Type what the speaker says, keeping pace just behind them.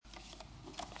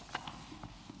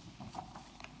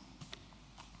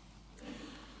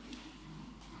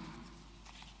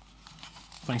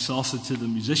Thanks also to the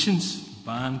musicians,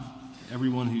 band,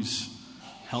 everyone who's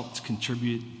helped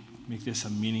contribute, make this a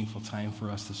meaningful time for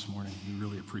us this morning. We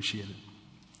really appreciate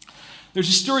it. There's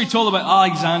a story told about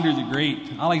Alexander the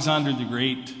Great. Alexander the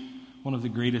Great, one of the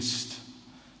greatest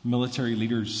military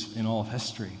leaders in all of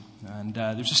history. And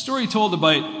there's a story told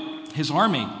about his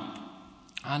army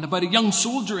and about a young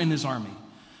soldier in his army.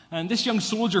 And this young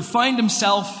soldier found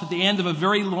himself at the end of a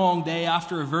very long day,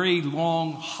 after a very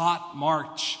long, hot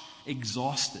march,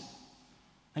 exhausted.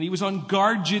 And he was on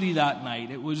guard duty that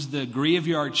night. It was the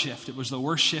graveyard shift. It was the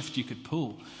worst shift you could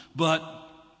pull. But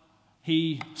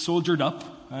he soldiered up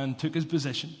and took his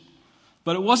position.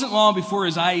 But it wasn't long before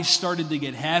his eyes started to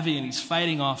get heavy and he's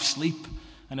fighting off sleep.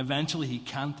 And eventually he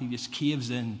can't. He just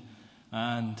caves in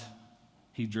and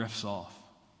he drifts off.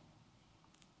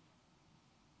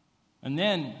 And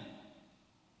then,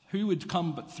 who would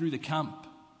come but through the camp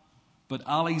but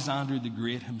Alexander the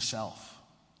Great himself,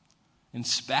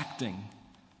 inspecting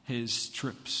his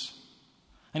troops.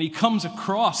 And he comes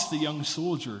across the young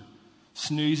soldier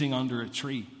snoozing under a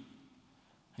tree.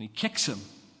 And he kicks him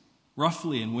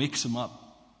roughly and wakes him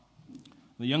up.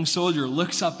 The young soldier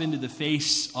looks up into the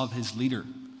face of his leader,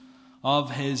 of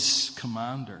his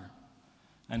commander,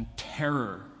 and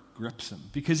terror grips him,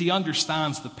 because he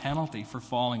understands the penalty for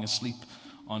falling asleep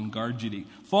on guard duty.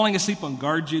 Falling asleep on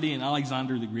guard duty in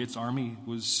Alexander the Great's army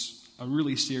was a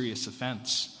really serious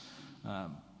offense.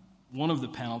 One of the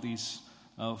penalties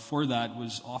for that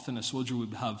was often a soldier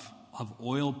would have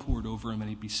oil poured over him and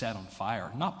he'd be set on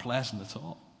fire. Not pleasant at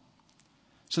all.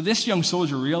 So this young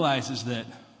soldier realizes that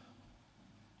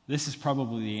this is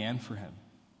probably the end for him.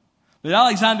 But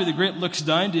Alexander the Great looks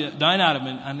down at him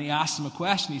and he asks him a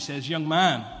question. He says, "Young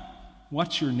man,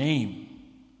 what's your name?"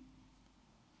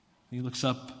 And he looks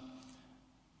up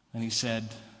and he said,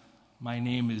 "My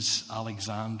name is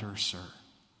Alexander, sir."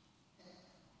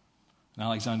 And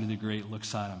Alexander the Great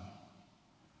looks at him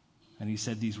and he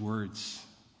said these words.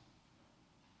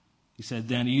 He said,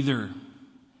 "Then either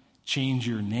change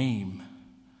your name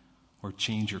or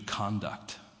change your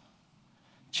conduct."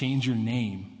 Change your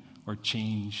name or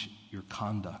change your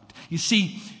conduct. You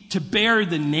see, to bear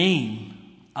the name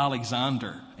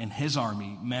Alexander in his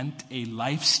army meant a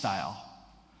lifestyle.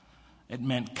 It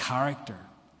meant character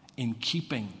in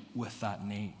keeping with that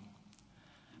name.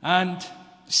 And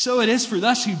so it is for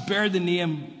us who bear the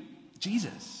name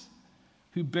Jesus,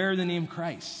 who bear the name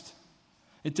Christ.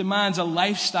 It demands a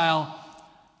lifestyle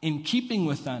in keeping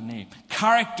with that name,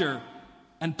 character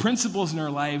and principles in our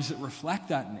lives that reflect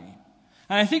that name.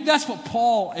 And I think that's what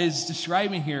Paul is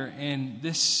describing here in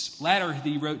this letter that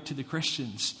he wrote to the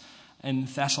Christians in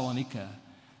Thessalonica,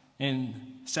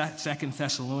 in 1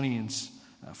 Thessalonians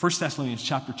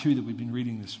chapter 2 that we've been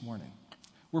reading this morning,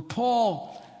 where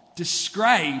Paul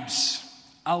describes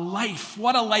a life,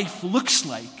 what a life looks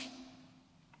like,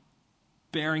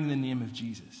 bearing the name of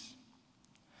Jesus.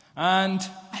 And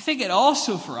I think it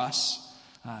also for us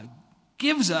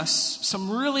gives us some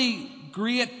really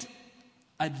great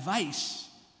advice,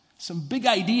 some big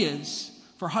ideas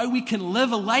for how we can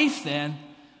live a life then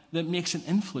that makes an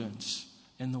influence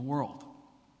in the world.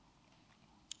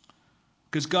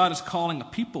 Because God is calling a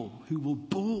people who will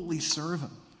boldly serve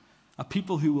Him, a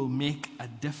people who will make a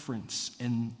difference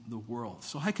in the world.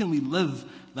 So how can we live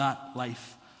that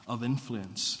life of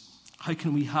influence? How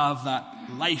can we have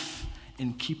that life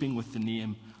in keeping with the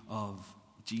name of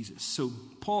Jesus? So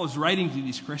Paul is writing to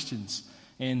these Christians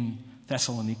in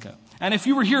Thessalonica. And if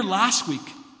you were here last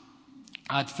week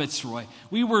at Fitzroy,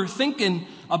 we were thinking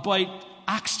about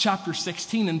Acts chapter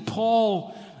 16 and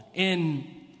Paul in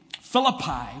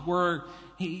Philippi, where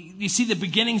you see the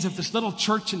beginnings of this little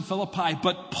church in Philippi,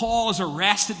 but Paul is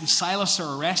arrested and Silas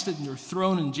are arrested and they're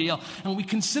thrown in jail. And we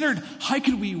considered, how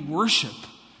could we worship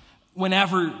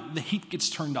whenever the heat gets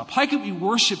turned up? How could we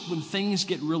worship when things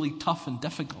get really tough and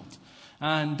difficult?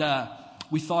 And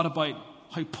we thought about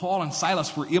how Paul and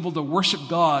Silas were able to worship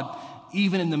God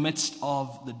even in the midst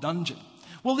of the dungeon.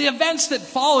 Well, the events that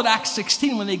followed Acts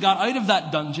 16, when they got out of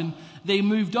that dungeon, they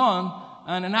moved on.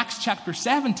 And in Acts chapter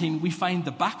 17, we find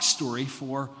the backstory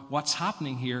for what's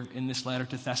happening here in this letter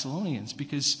to Thessalonians,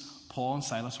 because Paul and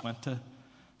Silas went to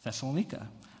Thessalonica.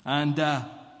 And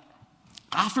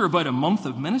after about a month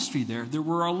of ministry there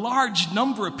were a large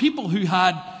number of people who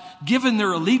had given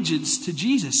their allegiance to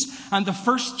Jesus. And the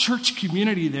first church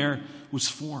community there was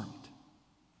formed.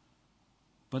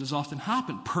 But as often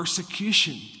happened,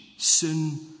 persecution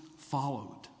soon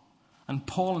followed. And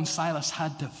Paul and Silas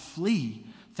had to flee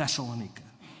Thessalonica.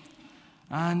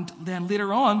 And then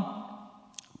later on,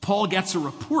 Paul gets a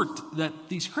report that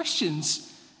these Christians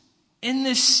in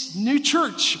this new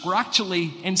church were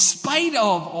actually, in spite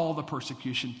of all the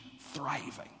persecution,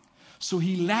 thriving. So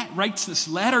he writes this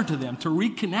letter to them to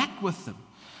reconnect with them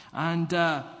and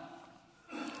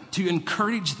to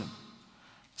encourage them.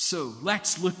 So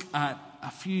let's look at a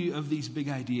few of these big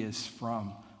ideas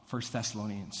from 1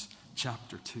 Thessalonians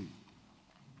chapter 2.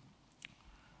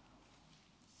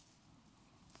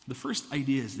 The first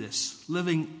idea is this: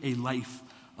 living a life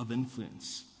of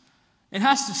influence. It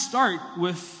has to start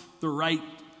with the right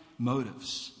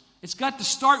motives. It's got to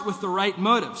start with the right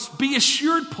motives. Be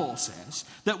assured, Paul says,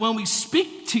 that when we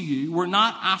speak to you, we're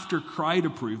not after crowd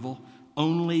approval,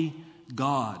 only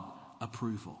God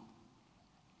approval.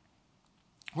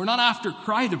 We're not after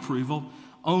crowd approval,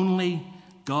 only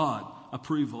God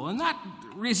approval. And that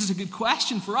raises a good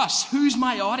question for us. Who's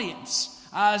my audience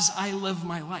as I live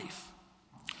my life?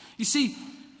 You see,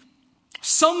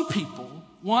 some people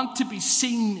want to be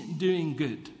seen doing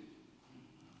good.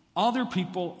 Other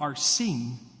people are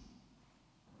seen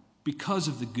because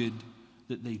of the good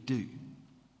that they do.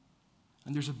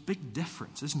 And there's a big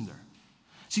difference, isn't there?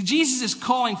 See, Jesus is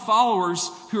calling followers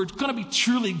who are going to be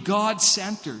truly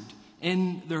God-centered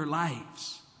in their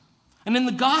lives. And in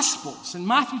the Gospels, in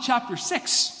Matthew chapter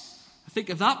 6, I think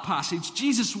of that passage,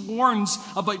 Jesus warns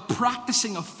about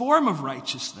practicing a form of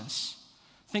righteousness.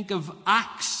 Think of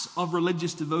acts of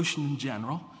religious devotion in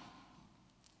general,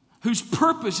 whose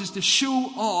purpose is to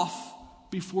show off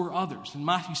before others. In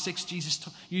Matthew 6, Jesus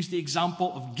used the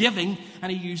example of giving,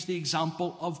 and he used the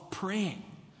example of praying.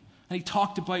 And he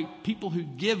talked about people who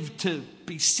give to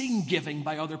be seen giving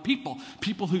by other people,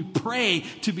 people who pray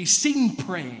to be seen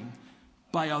praying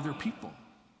by other people.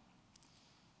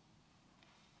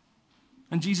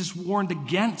 And Jesus warned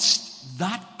against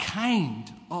that kind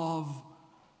of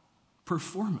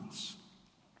performance,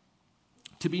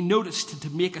 to be noticed and to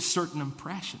make a certain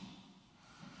impression.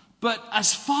 But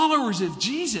as followers of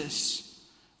Jesus,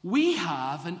 we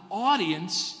have an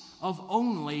audience of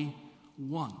only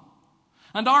one.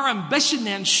 And our ambition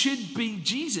then should be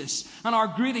Jesus. And our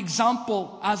great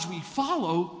example as we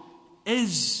follow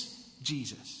is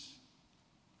Jesus.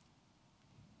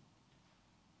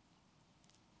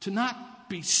 To not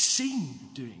be seen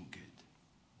doing good,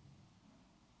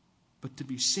 but to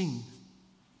be seen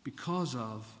because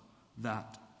of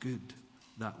that good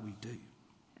that we do.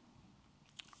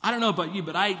 I don't know about you,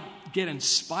 but I get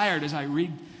inspired as I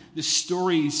read the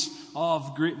stories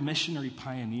of great missionary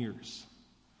pioneers.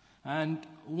 And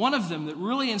one of them that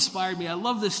really inspired me, I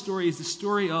love this story, is the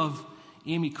story of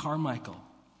Amy Carmichael,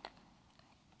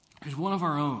 who's one of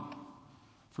our own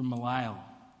from Malile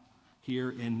here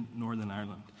in Northern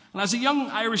Ireland. And as a young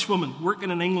Irish woman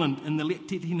working in England in the late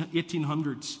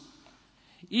 1800s,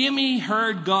 Amy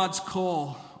heard God's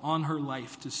call on her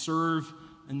life to serve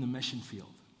in the mission field.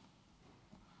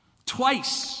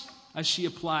 Twice, as she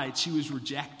applied, she was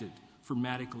rejected for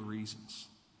medical reasons.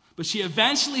 But she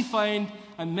eventually found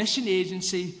a mission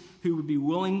agency who would be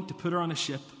willing to put her on a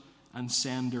ship and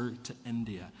send her to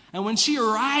India. And when she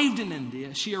arrived in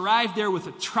India, she arrived there with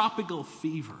a tropical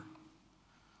fever.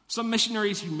 Some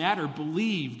missionaries who met her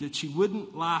believed that she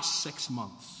wouldn't last 6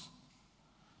 months.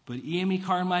 But Amy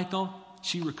Carmichael,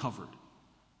 she recovered.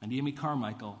 And Amy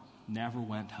Carmichael never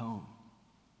went home.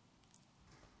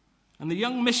 And the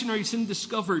young missionary soon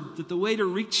discovered that the way to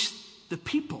reach the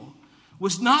people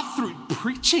was not through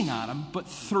preaching at them, but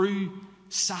through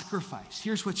sacrifice.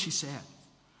 Here's what she said.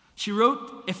 She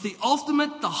wrote, "If the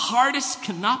ultimate, the hardest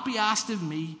cannot be asked of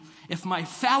me, if my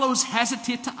fellows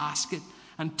hesitate to ask it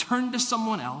and turn to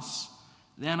someone else,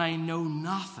 then I know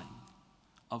nothing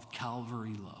of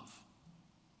Calvary love."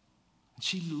 And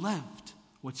she lived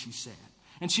what she said.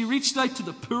 And she reached out to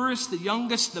the poorest, the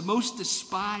youngest, the most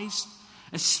despised,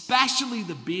 especially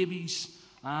the babies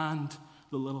and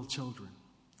the little children.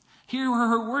 Here were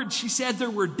her words. She said, "There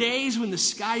were days when the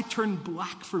sky turned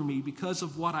black for me because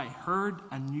of what I heard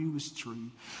and knew was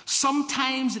true.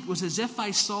 Sometimes it was as if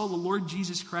I saw the Lord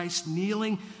Jesus Christ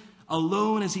kneeling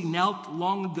alone as he knelt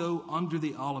long ago under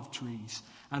the olive trees.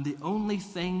 And the only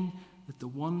thing that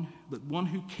one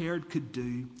who cared could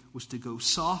do was to go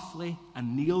softly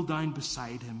and kneel down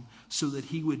beside him so that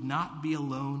he would not be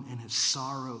alone in his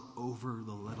sorrow over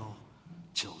the little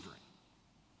children."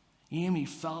 Amy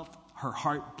felt her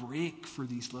heart break for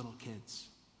these little kids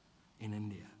in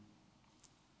India.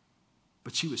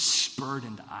 But she was spurred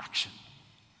into action.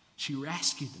 She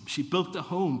rescued them. She built a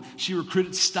home. She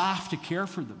recruited staff to care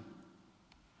for them.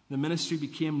 The ministry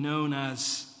became known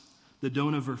as the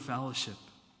Dohnavur Fellowship.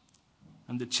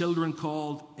 And the children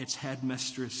called its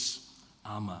headmistress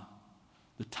Amma,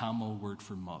 the Tamil word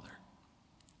for mother.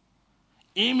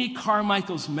 Amy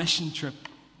Carmichael's mission trip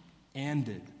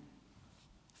ended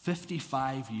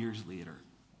 55 years later.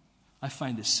 I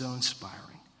find this so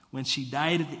inspiring. when she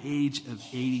died at the age of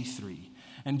 83.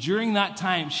 And during that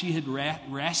time, she had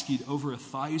rescued over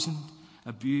 1,000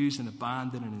 abused and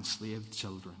abandoned and enslaved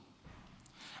children.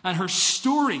 And her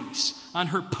stories and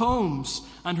her poems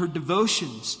and her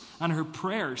devotions and her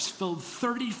prayers filled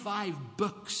 35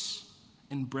 books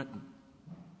in Britain.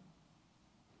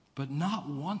 But not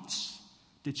once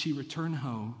did she return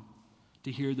home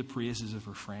to hear the praises of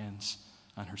her friends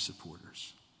and her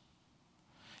supporters.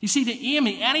 You see, to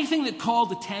Amy, anything that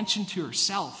called attention to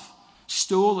herself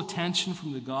stole attention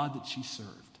from the God that she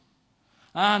served.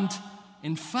 And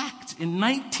in fact, in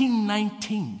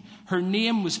 1919, her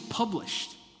name was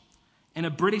published in a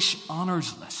British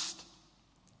honours list.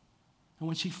 And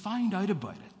when she found out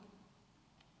about it,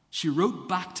 she wrote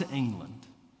back to England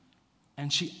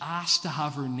and she asked to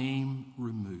have her name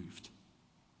removed.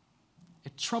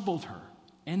 It troubled her,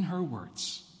 in her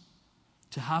words,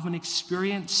 to have an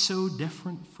experience so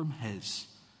different from his,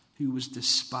 who was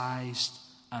despised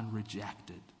and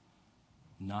rejected,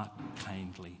 not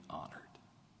kindly honored.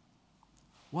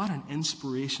 What an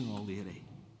inspirational lady.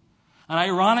 And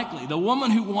ironically, the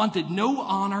woman who wanted no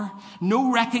honor,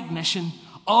 no recognition,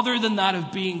 other than that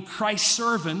of being Christ's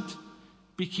servant,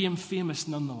 became famous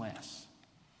nonetheless.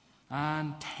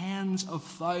 And tens of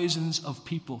thousands of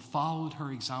people followed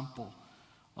her example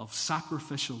of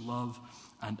sacrificial love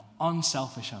and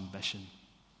unselfish ambition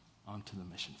onto the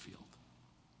mission field.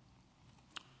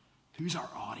 Who's our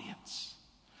audience?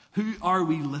 Who are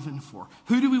we living for?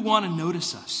 Who do we want to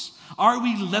notice us? Are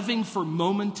we living for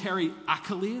momentary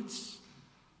accolades?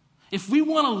 If we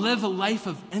want to live a life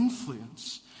of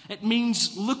influence, it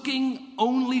means looking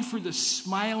only for the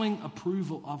smiling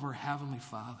approval of our Heavenly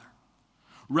Father,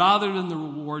 rather than the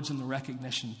rewards and the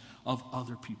recognition of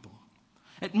other people.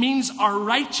 It means our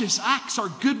righteous acts, our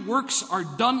good works are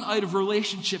done out of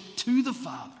relationship to the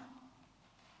Father.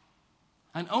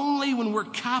 And only when we're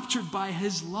captured by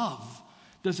His love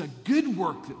does a good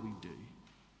work that we do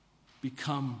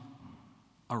become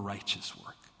a righteous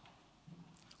work.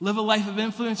 Live a life of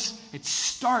influence, it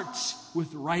starts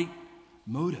with right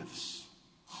motives.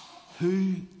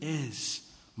 Who is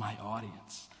my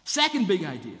audience? Second big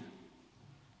idea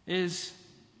is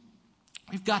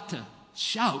we've got to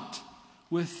shout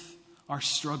with our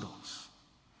struggles.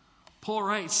 Paul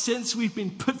writes, since we've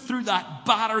been put through that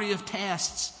battery of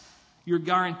tests, you're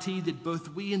guaranteed that both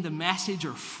we and the message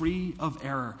are free of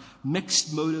error,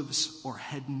 mixed motives, or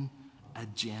hidden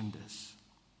agendas.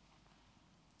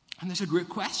 And there's a great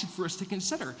question for us to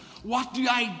consider. What do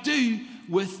I do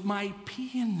with my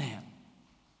pain then?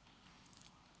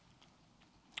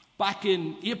 Back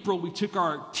in April, we took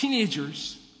our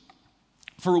teenagers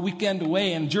for a weekend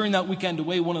away, and during that weekend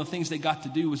away, one of the things they got to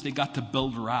do was they got to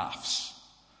build rafts.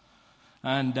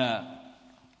 And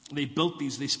they built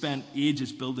these, they spent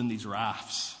ages building these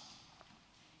rafts.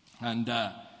 And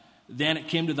then it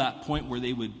came to that point where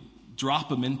they would drop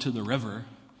them into the river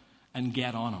and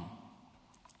get on them.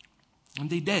 And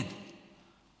they did.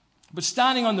 But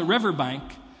standing on the riverbank,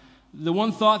 the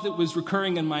one thought that was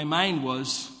recurring in my mind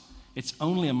was, it's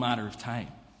only a matter of time.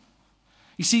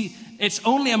 You see, it's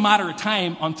only a matter of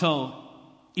time until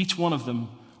each one of them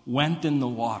went in the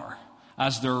water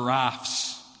as their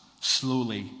rafts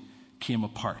slowly came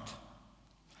apart.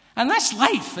 And that's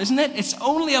life, isn't it? It's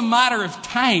only a matter of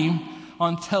time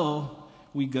until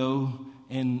we go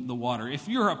in the water. If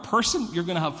you're a person, you're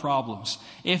going to have problems.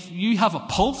 If you have a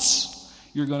pulse,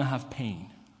 you're going to have pain.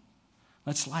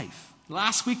 That's life.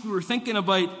 Last week we were thinking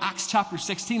about Acts chapter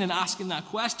 16 and asking that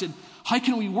question, how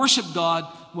can we worship God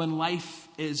when life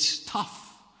is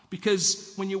tough?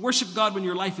 Because when you worship God when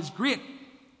your life is great,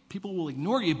 people will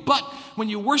ignore you. But when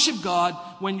you worship God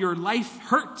when your life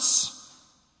hurts,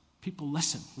 people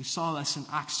listen. We saw this in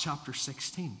Acts chapter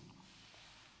 16.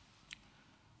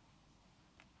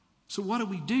 So what do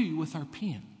we do with our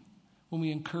pain when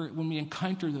we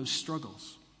encounter those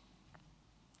struggles?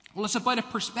 Well, it's about a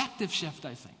perspective shift,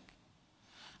 I think.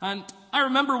 And I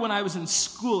remember when I was in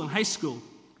school, in high school,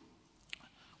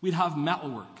 we'd have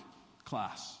metalwork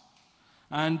class.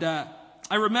 And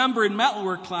I remember in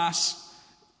metalwork class,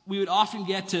 we would often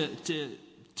get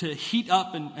to heat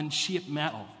up and shape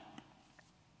metal.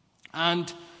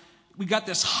 And we got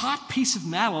this hot piece of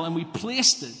metal and we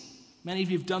placed it, many of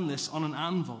you have done this, on an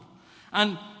anvil.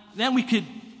 And then we could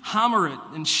hammer it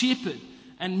and shape it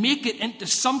and make it into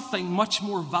something much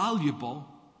more valuable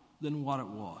than what it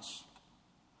was.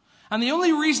 And the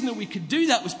only reason that we could do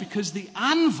that was because the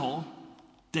anvil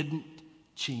didn't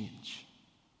change.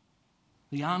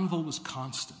 The anvil was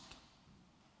constant.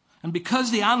 And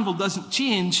because the anvil doesn't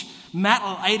change,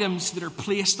 metal items that are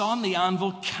placed on the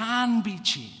anvil can be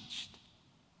changed.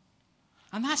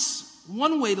 And that's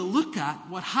one way to look at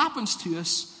what happens to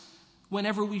us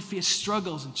whenever we face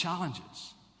struggles and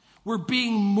challenges. We're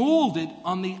being molded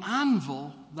on the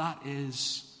anvil that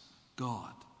is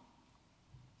God.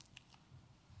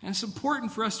 And it's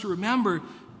important for us to remember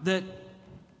that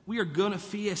we are going to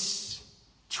face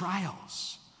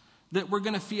trials, that we're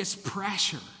going to face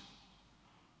pressure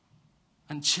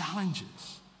and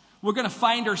challenges. We're going to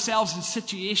find ourselves in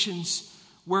situations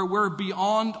where we're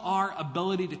beyond our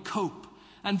ability to cope.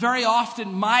 And very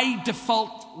often my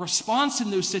default response in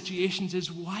those situations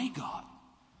is, why, God?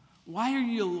 Why are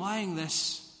you allowing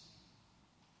this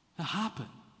to happen?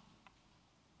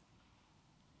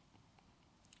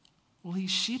 Well,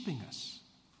 he's shaping us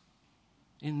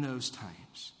in those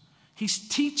times. He's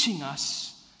teaching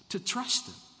us to trust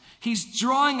him. He's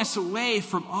drawing us away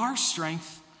from our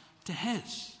strength to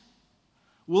his.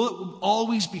 Will it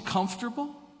always be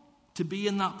comfortable to be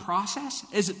in that process?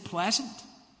 Is it pleasant?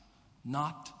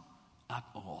 Not at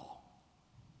all.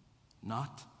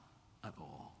 Not at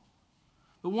all.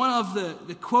 But one of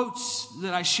the quotes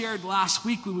that I shared last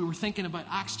week when we were thinking about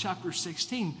Acts chapter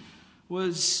 16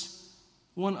 was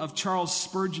one of Charles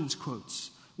Spurgeon's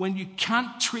quotes. When you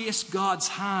can't trace God's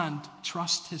hand,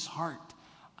 trust his heart.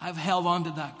 I've held on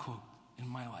to that quote in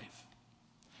my life.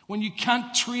 When you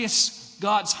can't trace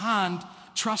God's hand,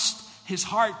 trust his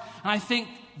heart. And I think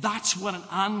that's what an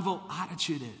anvil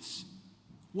attitude is.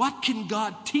 What can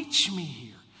God teach me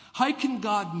here? How can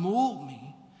God mold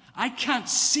me? I can't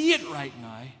see it right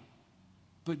now,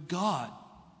 but God,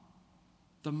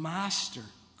 the master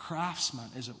craftsman,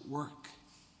 is at work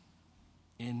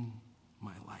in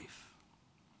my life.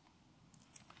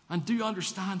 And do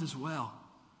understand as well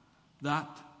that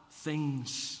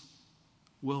things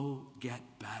will get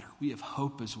better. We have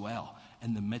hope as well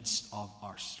in the midst of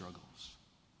our struggles.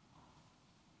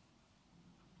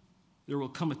 There will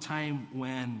come a time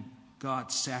when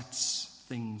God sets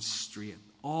things straight.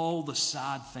 All the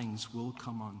sad things will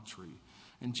come untrue.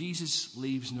 And Jesus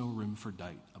leaves no room for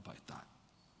doubt about that.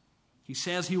 He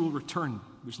says he will return.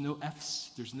 There's no ifs,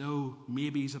 there's no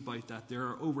maybes about that. There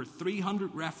are over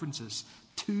 300 references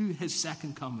to his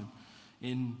second coming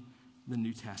in the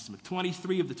New Testament.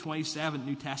 23 of the 27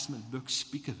 New Testament books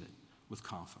speak of it with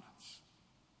confidence.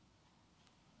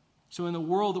 So in the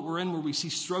world that we're in, where we see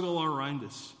struggle all around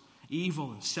us,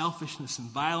 evil and selfishness and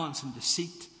violence and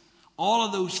deceit, all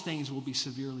of those things will be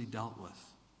severely dealt with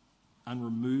and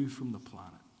removed from the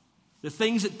planet. The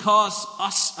things that cause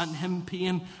us and him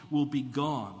pain will be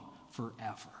gone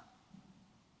forever.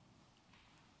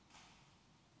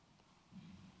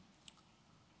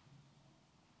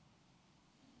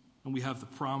 And we have the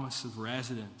promise of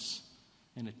residence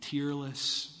in a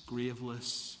tearless,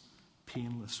 graveless,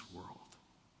 painless world.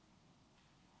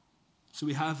 So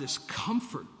we have this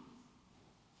comfort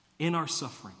in our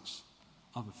sufferings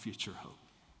of a future hope.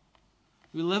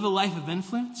 We live a life of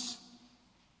influence.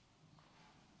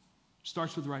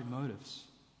 Starts with right motives.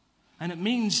 And it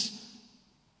means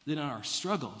that in our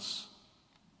struggles,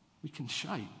 we can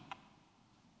shout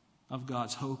of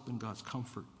God's hope and God's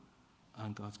comfort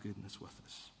and God's goodness with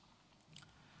us.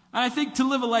 And I think to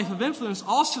live a life of influence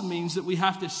also means that we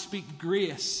have to speak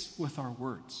grace with our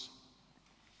words.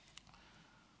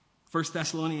 1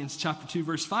 Thessalonians chapter 2,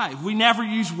 verse 5. We never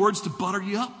use words to butter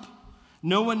you up.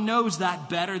 No one knows that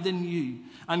better than you.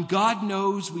 And God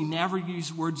knows we never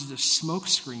use words as a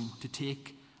smokescreen to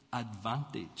take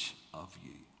advantage of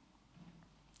you.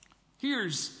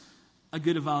 Here's a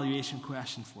good evaluation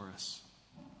question for us.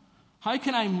 How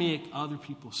can I make other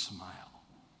people smile?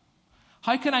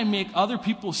 How can I make other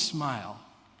people smile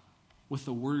with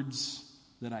the words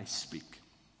that I speak?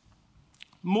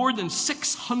 More than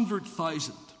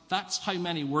 600,000. That's how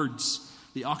many words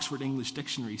the Oxford English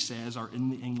Dictionary says are in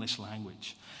the English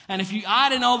language. And if you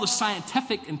add in all the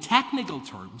scientific and technical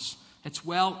terms, it's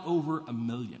well over 1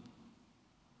 million.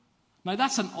 Now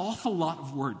that's an awful lot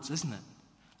of words, isn't it?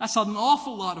 That's an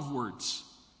awful lot of words.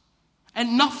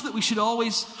 Enough that we should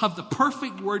always have the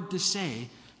perfect word to say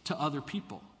to other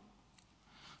people.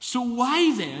 So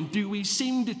why then do we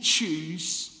seem to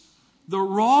choose the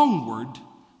wrong word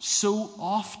so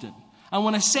often? And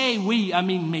when I say we, I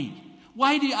mean me.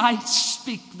 Why do I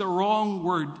speak the wrong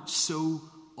word so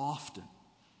often?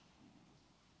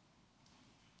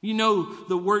 You know,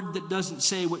 the word that doesn't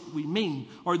say what we mean,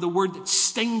 or the word that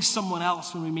stings someone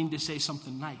else when we mean to say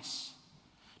something nice.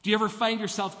 Do you ever find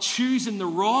yourself choosing the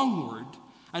wrong word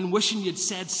and wishing you'd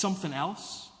said something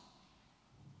else?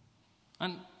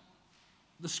 And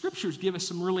the scriptures give us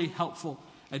some really helpful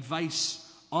advice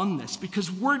on this,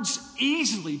 because words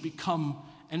easily become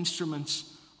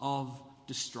instruments of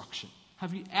destruction.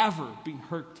 Have you ever been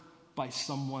hurt by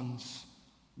someone's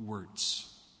words?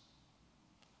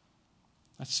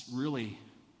 That's really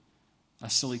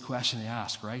a silly question to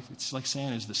ask, right? It's like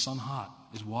saying, is the sun hot?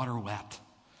 Is water wet?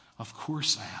 Of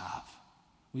course I have.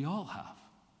 We all have.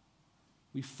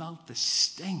 We felt the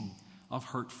sting of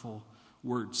hurtful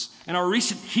words. In our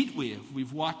recent heat wave,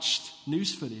 we've watched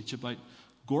news footage about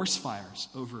gorse fires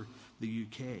over the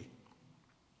UK.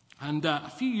 And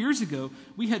a few years ago,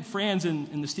 we had friends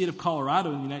in the state of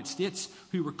Colorado in the United States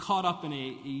who were caught up in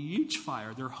a huge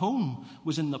fire. Their home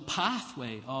was in the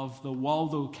pathway of the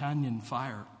Waldo Canyon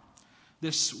fire.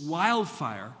 This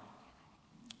wildfire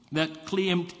that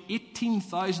claimed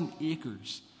 18,000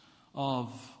 acres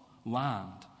of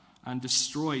land and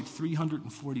destroyed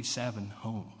 347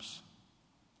 homes.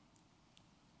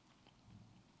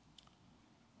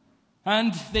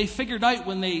 And they figured out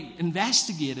when they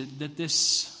investigated that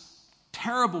this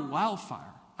terrible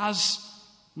wildfire, as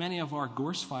many of our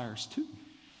gorse fires too,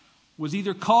 was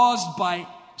either caused by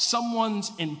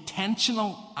someone's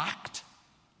intentional act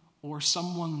or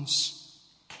someone's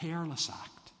careless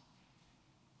act.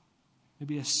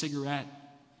 Maybe a cigarette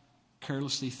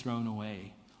carelessly thrown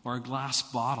away, or a glass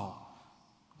bottle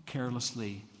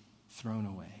carelessly thrown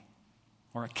away,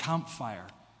 or a campfire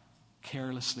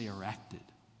carelessly erected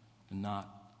and not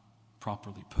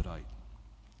properly put out.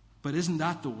 But isn't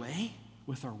that the way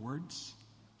with our words?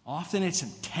 Often it's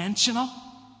intentional,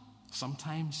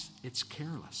 sometimes it's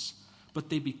careless, but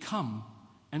they become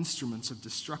instruments of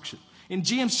destruction. In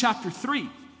James chapter 3,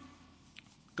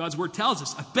 God's word tells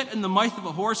us, a bit in the mouth of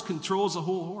a horse controls a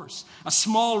whole horse. A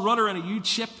small rudder in a huge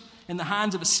ship in the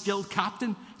hands of a skilled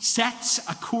captain sets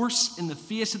a course in the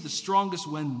face of the strongest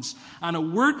winds. And a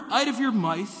word out of your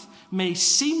mouth may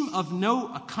seem of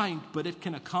no account, but it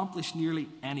can accomplish nearly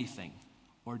anything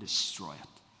or destroy it.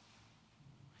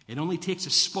 It only takes a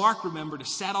spark, remember, to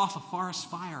set off a forest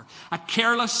fire. A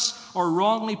careless or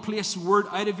wrongly placed word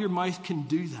out of your mouth can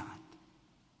do that.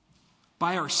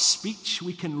 By our speech,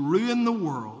 we can ruin the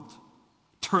world,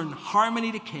 turn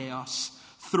harmony to chaos,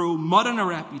 throw mud on a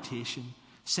reputation,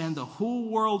 send the whole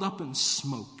world up in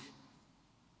smoke,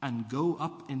 and go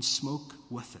up in smoke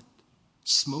with it.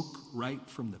 Smoke right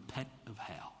from the pit of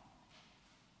hell.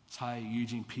 That's how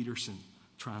Eugene Peterson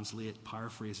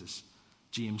paraphrases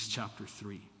James chapter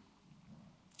 3.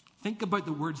 Think about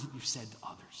the words that you've said to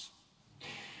others.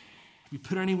 Have you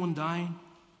put anyone down?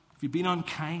 Have you been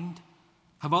unkind?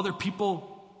 Have other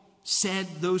people said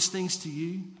those things to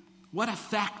you? What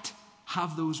effect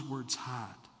have those words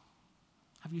had?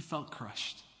 Have you felt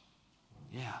crushed?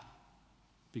 Yeah,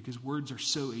 because words are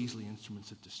so easily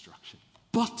instruments of destruction.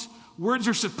 But words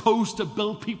are supposed to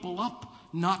build people up,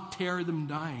 not tear them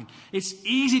down. It's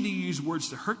easy to use words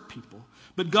to hurt people,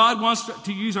 but God wants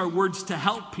to use our words to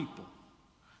help people.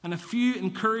 And a few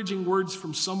encouraging words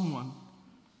from someone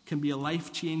can be a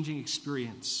life-changing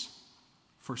experience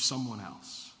for someone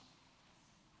else.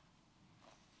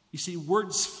 You see,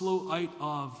 words flow out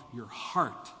of your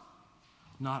heart,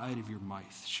 not out of your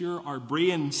mouth. Sure, our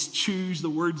brains choose the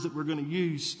words that we're going to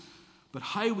use, but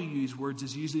how we use words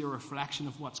is usually a reflection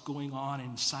of what's going on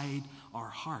inside our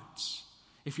hearts.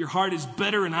 If your heart is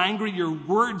bitter and angry, your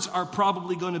words are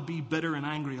probably going to be bitter and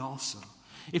angry also.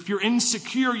 If you're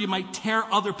insecure, you might tear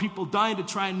other people down to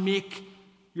try and make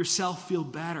yourself feel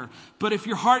better. But if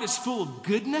your heart is full of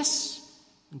goodness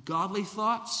and godly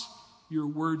thoughts, your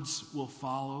words will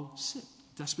follow suit.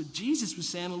 That's what Jesus was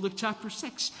saying in Luke chapter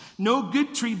 6. No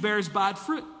good tree bears bad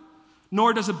fruit,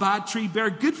 nor does a bad tree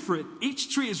bear good fruit.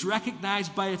 Each tree is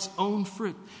recognized by its own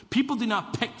fruit. People do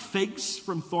not pick figs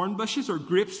from thorn bushes or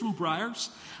grapes from briars.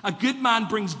 A good man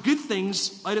brings good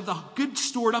things out of the good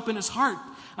stored up in his heart,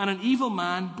 and an evil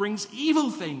man brings evil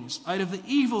things out of the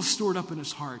evil stored up in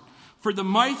his heart. For the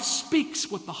mouth speaks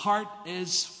what the heart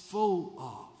is full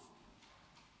of.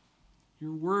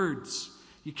 Your words,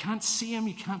 you can't see them,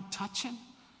 you can't touch them,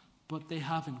 but they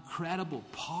have incredible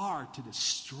power to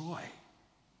destroy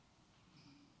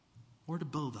or to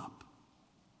build up.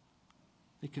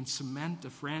 They can cement a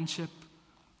friendship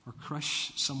or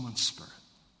crush someone's spirit.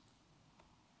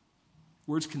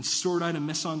 Words can sort out a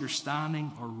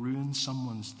misunderstanding or ruin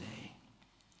someone's day.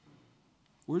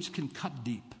 Words can cut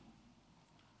deep,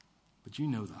 but you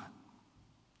know that.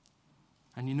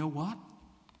 And you know what?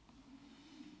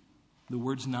 The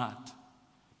words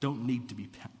don't need to be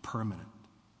permanent.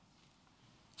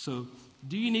 So,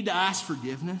 do you need to ask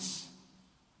forgiveness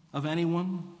of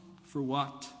anyone for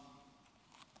what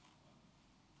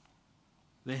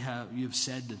you have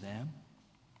said to them?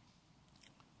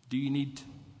 Do you need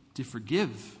to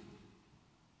forgive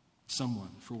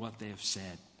someone for what they have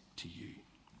said to you?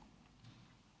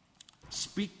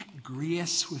 Speak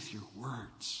grace with your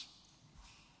words.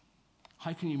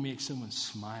 How can you make someone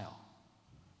smile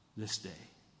this day?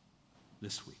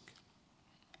 this week.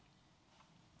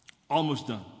 Almost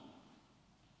done.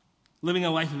 Living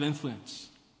a life of influence.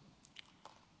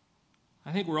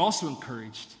 I think we're also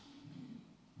encouraged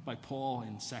by Paul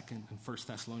in 2nd and 1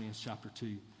 Thessalonians chapter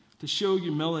 2 to show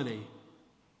humility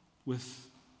with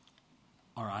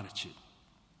our attitude.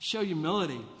 Show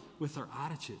humility with our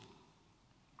attitude.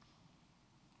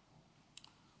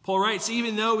 Paul writes,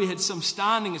 even though we had some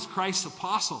standing as Christ's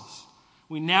apostles,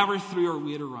 we never threw our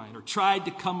weight around or tried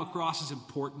to come across as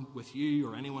important with you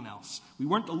or anyone else. We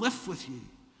weren't to lift with you.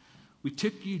 We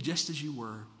took you just as you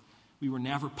were. We were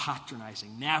never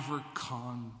patronizing, never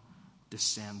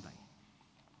condescending.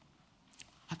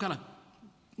 I've got a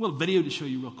little video to show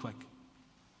you real quick.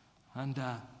 And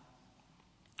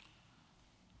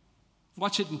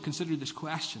watch it and consider this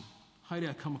question. How do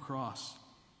I come across?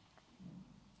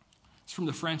 It's from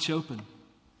the French Open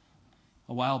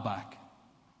a while back.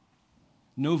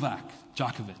 Novak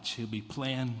Djokovic, he'll be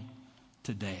playing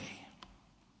today.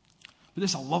 But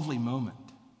this is a lovely moment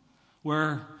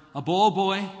where a ball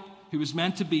boy who was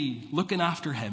meant to be looking after him